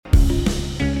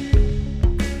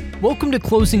Welcome to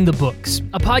Closing the Books,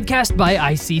 a podcast by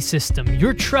IC System,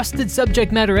 your trusted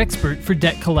subject matter expert for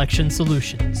debt collection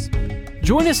solutions.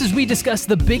 Join us as we discuss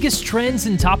the biggest trends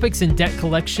and topics in debt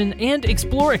collection and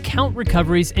explore account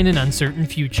recoveries in an uncertain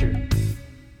future.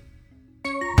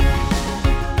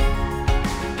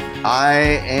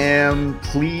 I am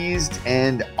pleased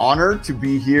and honored to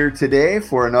be here today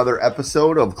for another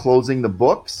episode of Closing the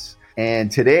Books.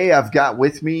 And today I've got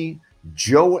with me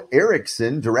Joe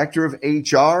Erickson, Director of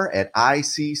HR at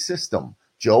IC System.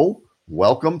 Joe,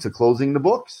 welcome to Closing the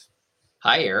Books.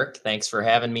 Hi, Eric. Thanks for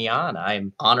having me on.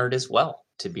 I'm honored as well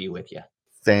to be with you.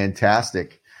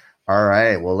 Fantastic. All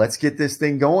right. Well, let's get this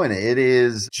thing going. It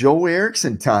is Joe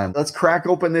Erickson time. Let's crack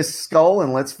open this skull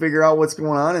and let's figure out what's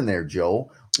going on in there,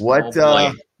 Joe.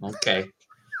 Okay.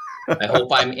 I hope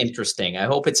I'm interesting. I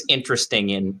hope it's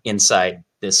interesting inside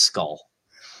this skull.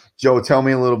 Joe, tell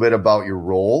me a little bit about your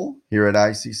role here at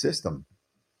IC System.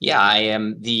 Yeah, I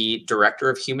am the Director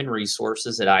of Human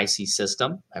Resources at IC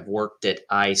System. I've worked at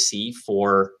IC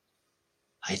for,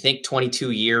 I think,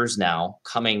 22 years now,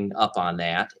 coming up on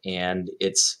that. And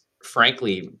it's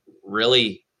frankly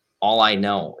really all I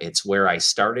know. It's where I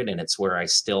started and it's where I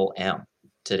still am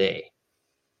today.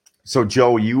 So,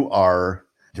 Joe, you are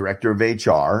Director of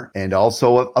HR and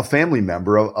also a family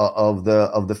member of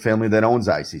the family that owns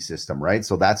IC System, right?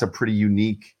 So that's a pretty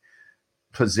unique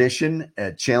position,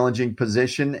 a challenging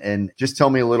position. And just tell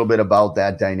me a little bit about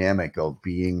that dynamic of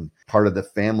being part of the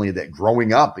family, that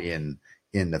growing up in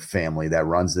the family that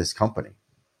runs this company.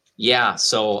 Yeah,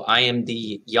 so I am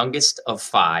the youngest of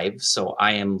five, so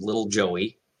I am little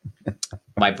Joey.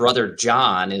 My brother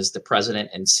John is the president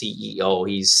and CEO.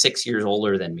 He's 6 years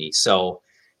older than me. So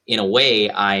in a way,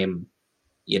 I'm,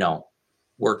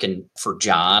 working for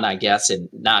John, I guess, and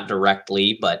not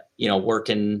directly, but,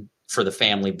 working for the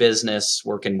family business,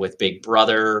 working with Big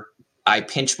Brother. I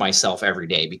pinch myself every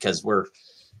day because we're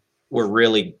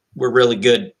really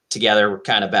good together. We're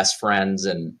kind of best friends.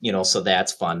 And, so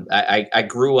that's fun. I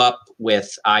grew up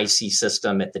with IC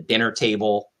System at the dinner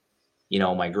table.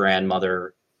 My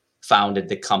grandmother founded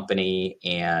the company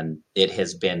and it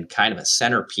has been kind of a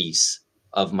centerpiece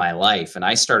of my life. And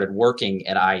I started working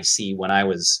at IC when I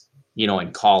was,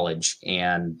 in college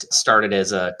and started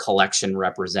as a collection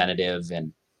representative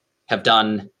and have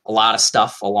done a lot of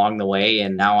stuff along the way.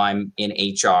 And now I'm in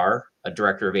HR, a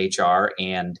director of HR,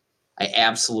 and I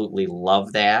absolutely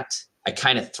love that. I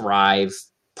kind of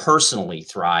personally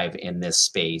thrive in this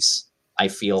space. I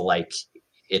feel like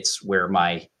it's where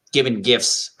my given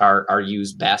gifts are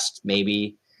used best,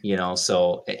 maybe,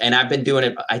 so, and I've been doing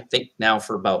it, I think now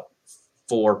for about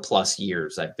 4+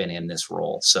 years I've been in this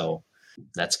role. So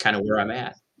that's kind of where I'm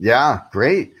at. Yeah,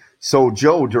 great. So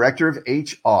Joe, Director of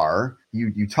HR,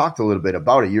 you talked a little bit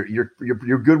about it.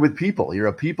 You're good with people. You're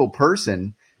a people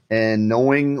person, and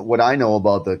knowing what I know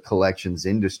about the collections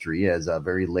industry as a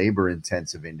very labor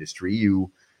intensive industry,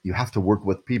 you have to work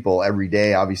with people every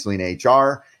day, obviously in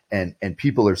HR, and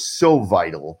people are so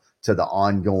vital to the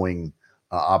ongoing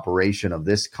operation of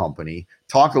this company.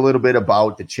 Talk a little bit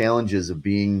about the challenges of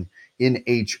being in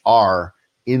HR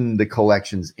in the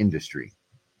collections industry.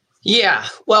 Yeah,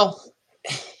 well,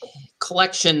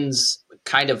 collections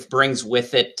kind of brings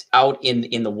with it out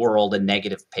in the world a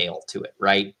negative pale to it,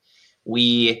 right?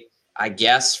 We, I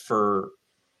guess, for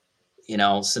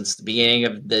since the beginning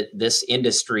of this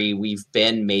industry, we've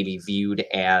been maybe viewed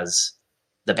as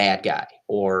the bad guy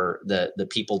or the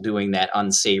people doing that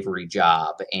unsavory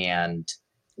job, and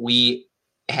we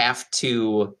have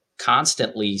to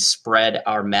constantly spread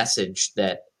our message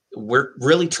that we're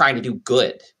really trying to do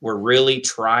good. We're really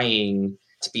trying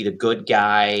to be the good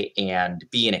guy and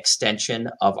be an extension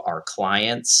of our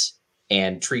clients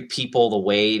and treat people the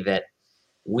way that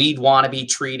we'd want to be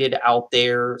treated out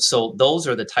there. So those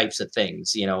are the types of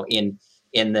things, in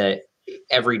the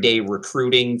everyday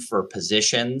recruiting for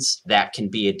positions, that can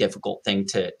be a difficult thing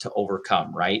to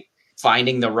overcome, right?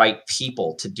 Finding the right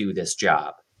people to do this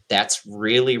job. That's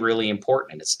really, really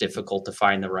important. It's difficult to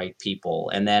find the right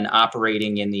people. And then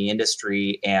operating in the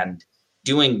industry and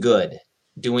doing good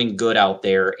out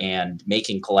there and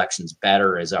making collections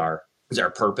better is our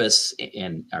purpose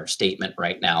in our statement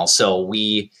right now. So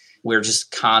we're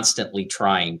just constantly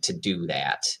trying to do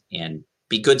that and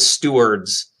be good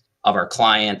stewards of our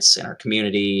clients and our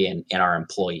community and our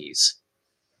employees.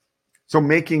 So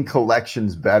making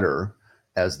collections better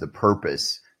as the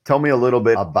purpose. Tell me a little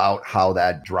bit about how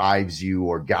that drives you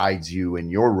or guides you in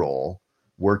your role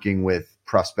working with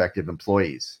prospective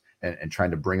employees and trying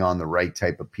to bring on the right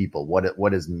type of people.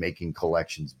 What does making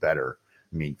collections better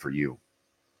mean for you?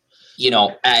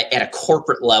 at a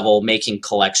corporate level, making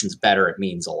collections better, it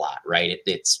means a lot, right?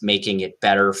 It's making it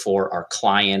better for our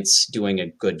clients, doing a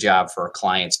good job for our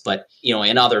clients, but,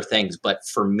 in other things. But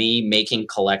for me, making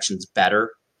collections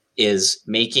better is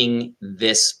making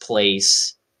this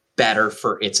place better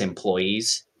for its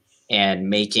employees and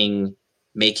making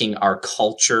our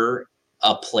culture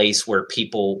a place where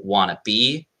people want to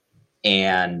be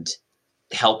and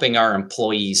helping our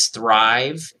employees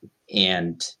thrive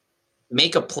and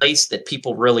make a place that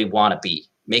people really want to be,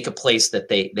 make a place that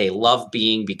they love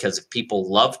being, because if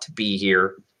people love to be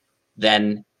here,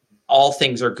 then all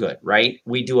things are good, right?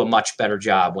 We do a much better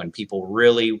job when people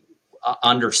really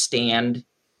understand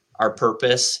our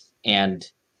purpose and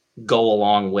go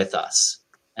along with us.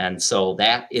 And so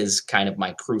that is kind of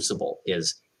my crucible,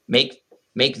 is make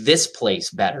this place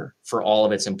better for all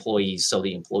of its employees so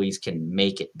the employees can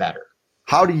make it better.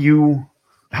 How do you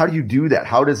do that?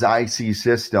 How does IC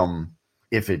System,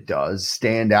 if it does,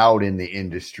 stand out in the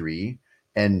industry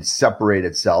and separate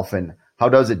itself? And how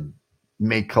does it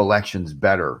make collections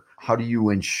better? How do you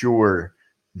ensure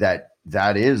that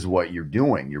is what you're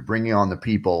doing? You're bringing on the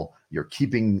people, you're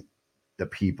keeping the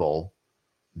people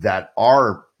that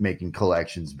are making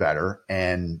collections better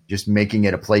and just making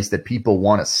it a place that people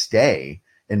want to stay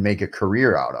and make a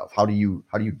career out of. How do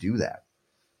you do that?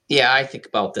 Yeah, I think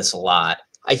about this a lot.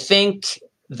 I think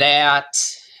that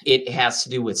it has to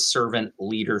do with servant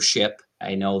leadership.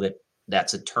 I know that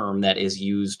that's a term that is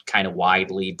used kind of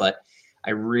widely, but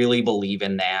I really believe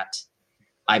in that.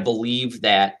 I believe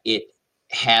that it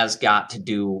has got to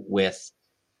do with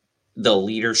the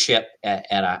leadership at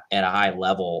a high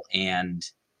level and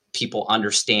people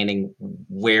understanding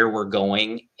where we're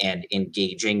going and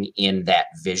engaging in that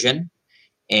vision.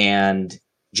 And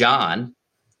John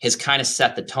has kind of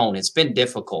set the tone. It's been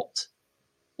difficult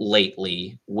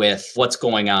lately with what's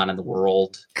going on in the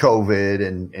world, COVID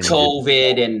and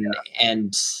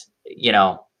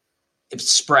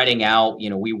spreading out.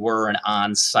 We were an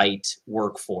on-site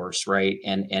workforce, right?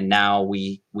 And now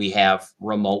we have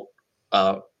remote,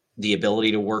 the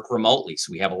ability to work remotely.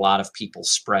 So we have a lot of people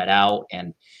spread out,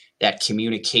 and that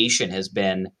communication has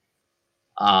been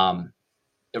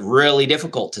really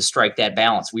difficult to strike that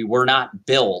balance. We were not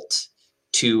built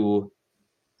to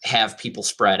have people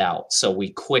spread out. So we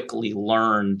quickly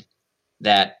learned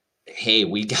that, hey,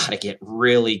 we got to get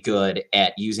really good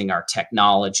at using our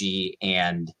technology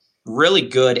and really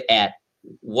good at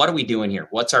what are we doing here?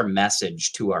 What's our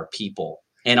message to our people?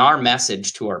 And our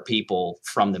message to our people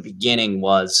from the beginning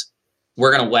was,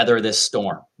 we're going to weather this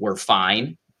storm. We're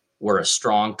fine. We're a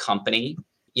strong company.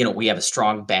 We have a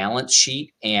strong balance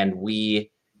sheet, and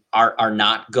we are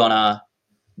not going to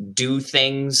do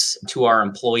things to our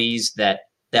employees that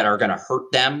are going to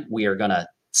hurt them. We are going to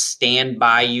stand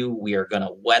by you. We are going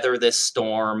to weather this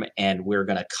storm, and we're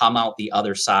going to come out the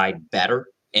other side better.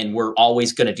 And we're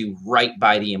always going to do right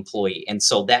by the employee. And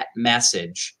so that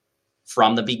message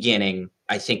from the beginning,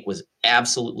 I think, was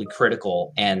absolutely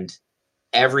critical. And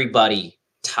everybody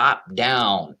top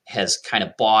down has kind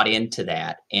of bought into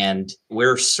that. And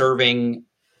we're serving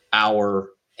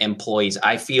our employees.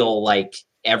 I feel like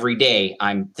every day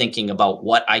I'm thinking about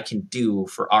what I can do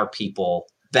for our people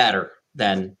better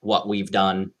than what we've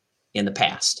done in the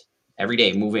past. Every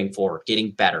day moving forward,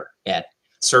 getting better at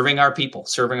serving our people,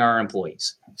 serving our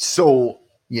employees. So,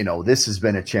 this has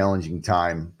been a challenging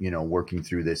time, working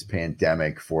through this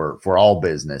pandemic for all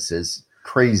businesses.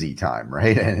 Crazy time,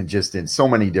 right? And just in so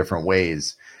many different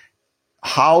ways.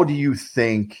 How do you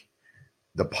think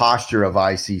the posture of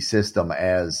IC System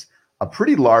as a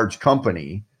pretty large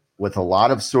company with a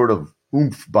lot of sort of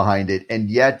oomph behind it,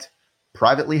 and yet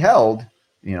privately held,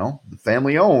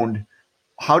 family owned,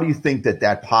 how do you think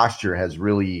that posture has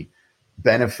really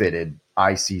benefited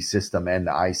IC System and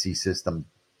the IC System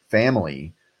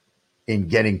family in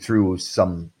getting through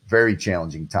some very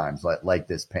challenging times like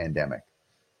this pandemic?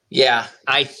 Yeah,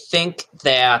 I think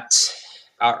that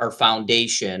our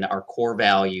foundation, our core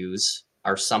values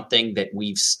are something that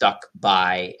we've stuck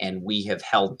by, and we have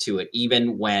held to it,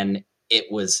 even when it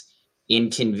was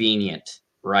inconvenient,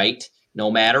 right?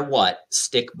 No matter what,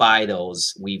 stick by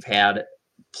those. We've had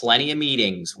plenty of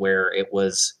meetings where it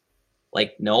was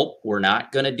like, nope, we're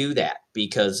not going to do that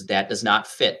because that does not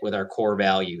fit with our core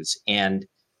values. And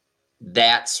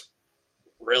that's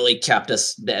really kept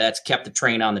the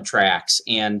train on the tracks.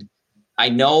 And I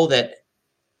know that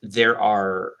there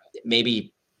are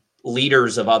maybe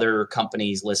leaders of other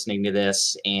companies listening to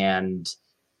this and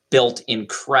built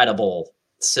incredible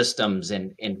systems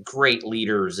and great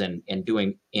leaders and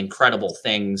doing incredible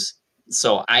things.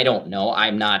 So I don't know.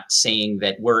 I'm not saying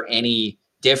that we're any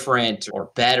different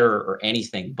or better or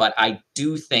anything. But I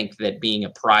do think that being a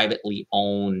privately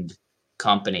owned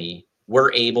company,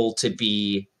 we're able to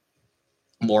be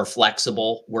more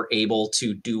flexible. We're able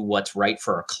to do what's right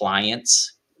for our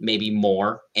clients, maybe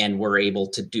more, and we're able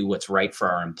to do what's right for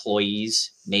our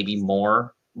employees, maybe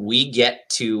more. We get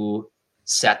to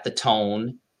set the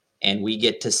tone, and we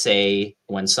get to say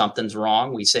when something's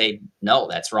wrong, we say, no,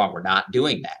 that's wrong. We're not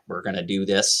doing that. We're going to do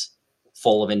this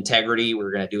full of integrity.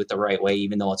 We're going to do it the right way,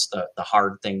 even though it's the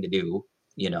hard thing to do,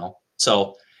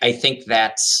 So I think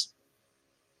that's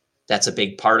a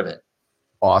big part of it.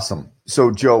 Awesome. So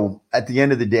Joe, at the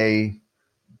end of the day,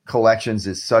 collections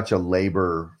is such a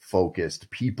labor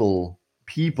focused, people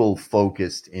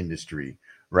focused industry,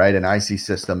 right? And IC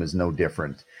System is no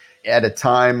different. At a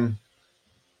time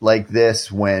like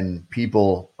this, when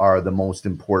people are the most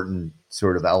important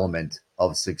sort of element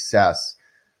of success,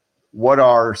 what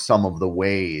are some of the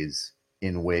ways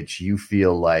in which you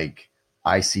feel like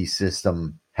IC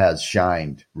System has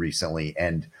shined recently,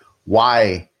 and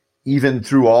why, even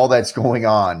through all that's going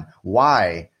on,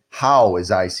 how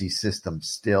is IC System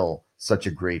still such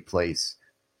a great place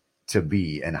to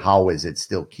be? And how is it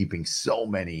still keeping so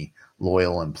many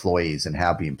loyal employees and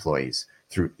happy employees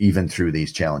through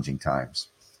these challenging times?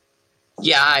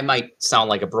 Yeah, I might sound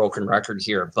like a broken record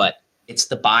here, but it's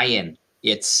the buy-in.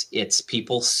 It's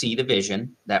people see the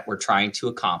vision that we're trying to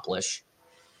accomplish,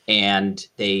 and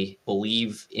they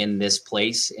believe in this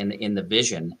place and in the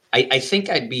vision. I think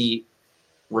I'd be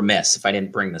remiss if I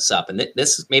didn't bring this up, and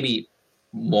this is maybe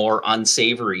more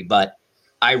unsavory, but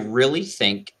I really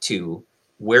think too,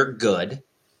 we're good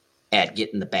at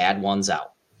getting the bad ones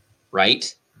out,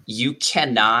 right? You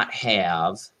cannot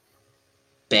have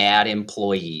bad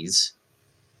employees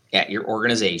at your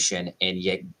organization, and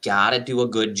you got to do a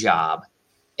good job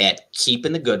at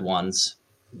keeping the good ones,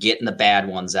 getting the bad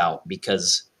ones out,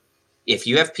 because if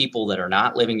you have people that are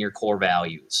not living your core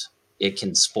values, it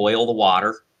can spoil the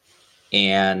water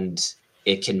and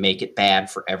it can make it bad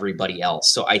for everybody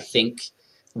else. So I think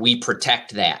we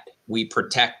protect that. We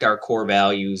protect our core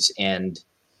values, and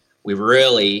we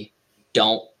really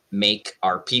don't make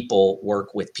our people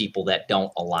work with people that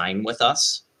don't align with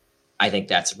us. I think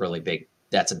that's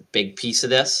a big piece of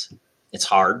this. It's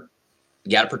hard.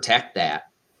 You got to protect that.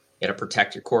 You got to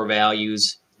protect your core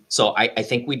values. So I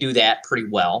think we do that pretty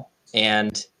well.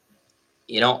 And,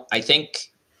 I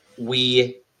think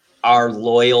we are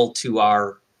loyal to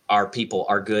our people,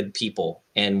 our good people,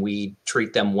 and we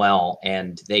treat them well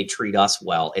and they treat us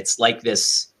well. It's like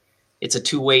this, it's a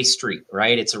two-way street,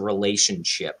 right? It's a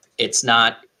relationship. It's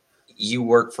not you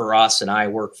work for us and I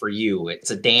work for you. It's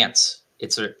a dance.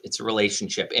 It's a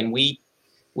relationship. And we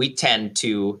tend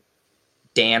to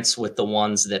dance with the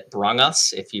ones that brung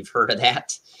us, if you've heard of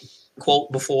that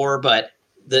quote before. But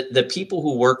the people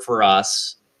who work for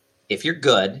us, if you're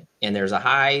good and there's a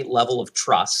high level of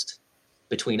trust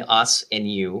between us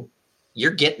and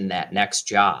you're getting that next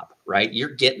job, right?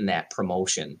 You're getting that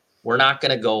promotion. We're not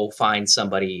going to go find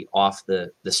somebody off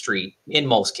the street in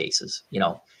most cases.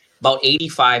 About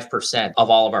 85% of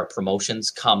all of our promotions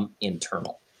come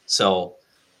internal. So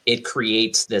it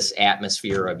creates this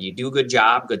atmosphere of you do a good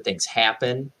job, good things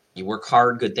happen. You work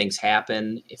hard, good things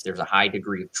happen. If there's a high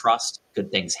degree of trust,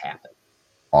 good things happen.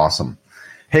 Awesome.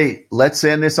 Hey, let's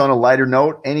end this on a lighter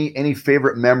note. Any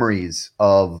favorite memories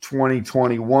of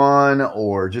 2021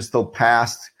 or just the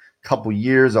past couple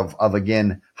years of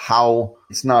again, how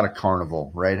it's not a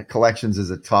carnival, right? Collections is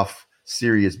a tough,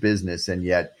 serious business. And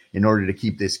yet in order to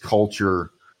keep this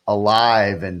culture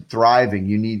alive and thriving,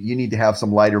 you need to have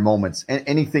some lighter moments. And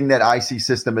anything that IC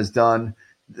System has done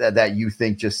that you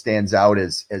think just stands out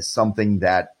as something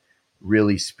that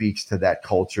really speaks to that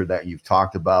culture that you've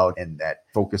talked about and that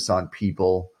focus on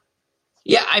people?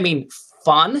 Yeah,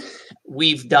 fun.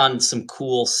 We've done some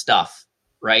cool stuff,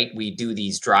 right? We do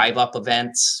these drive-up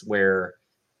events where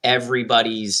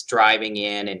everybody's driving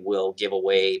in and we'll give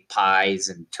away pies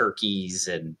and turkeys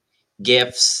and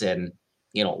gifts and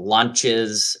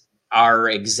lunches. Our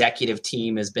executive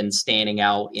team has been standing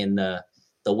out in the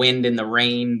wind and the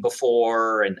rain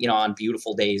before, and on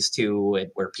beautiful days too,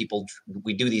 where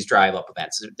we do these drive up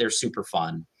events. They're super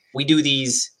fun. We do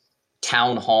these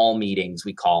town hall meetings,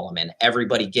 we call them, and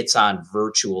everybody gets on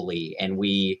virtually and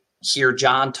we hear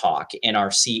John talk and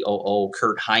our COO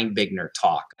Kurt Heinbigner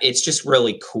talk. It's just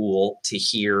really cool to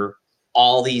hear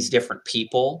all these different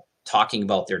people talking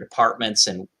about their departments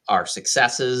and our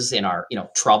successes and our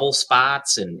trouble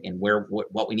spots and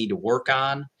what we need to work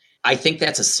on. I think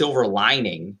that's a silver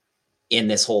lining in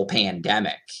this whole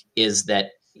pandemic, is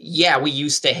that, yeah, we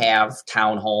used to have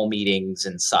town hall meetings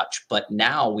and such, but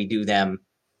now we do them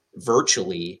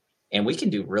virtually and we can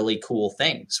do really cool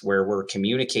things where we're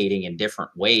communicating in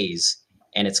different ways.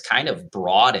 And it's kind of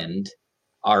broadened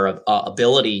our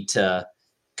ability to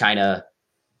kind of,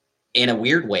 in a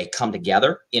weird way, come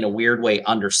together, in a weird way,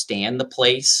 understand the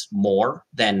place more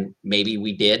than maybe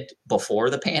we did before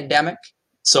the pandemic.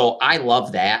 So I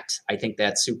love that. I think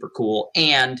that's super cool.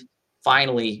 And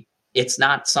finally, it's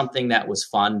not something that was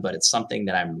fun, but it's something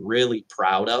that I'm really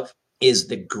proud of, is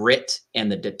the grit and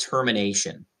the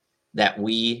determination that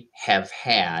we have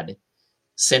had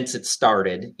since it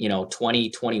started,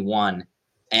 2021.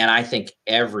 And I think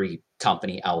every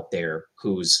company out there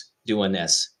who's doing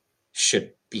this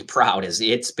should be proud.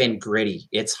 It's been gritty.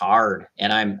 It's hard.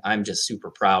 And I'm just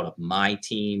super proud of my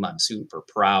team. I'm super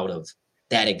proud of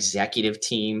that executive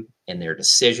team and their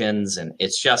decisions. And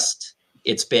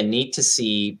it's been neat to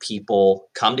see people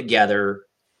come together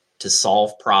to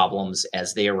solve problems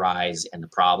as they arise, and the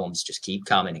problems just keep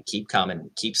coming and keep coming. We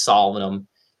keep solving them,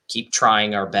 keep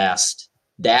trying our best.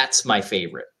 That's my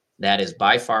favorite. That is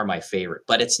by far my favorite,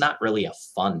 but it's not really a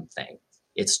fun thing.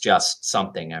 It's just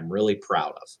something I'm really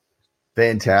proud of.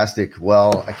 Fantastic.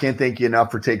 Well, I can't thank you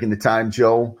enough for taking the time,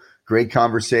 Joe. Great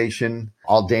conversation.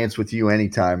 I'll dance with you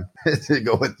anytime to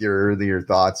go with your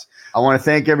thoughts. I want to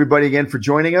thank everybody again for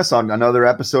joining us on another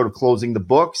episode of Closing the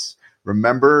Books.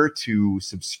 Remember to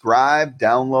subscribe,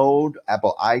 download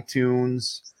Apple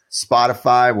iTunes,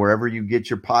 Spotify, wherever you get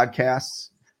your podcasts.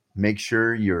 Make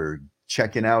sure you're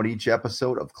checking out each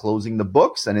episode of Closing the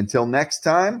Books. And until next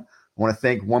time, I want to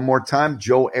thank one more time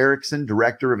Joe Erickson,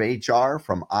 Director of HR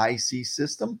from IC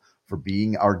System, for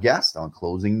being our guest on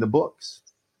Closing the Books.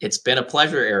 It's been a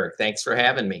pleasure, Eric. Thanks for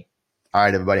having me. All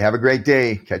right, everybody. Have a great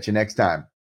day. Catch you next time.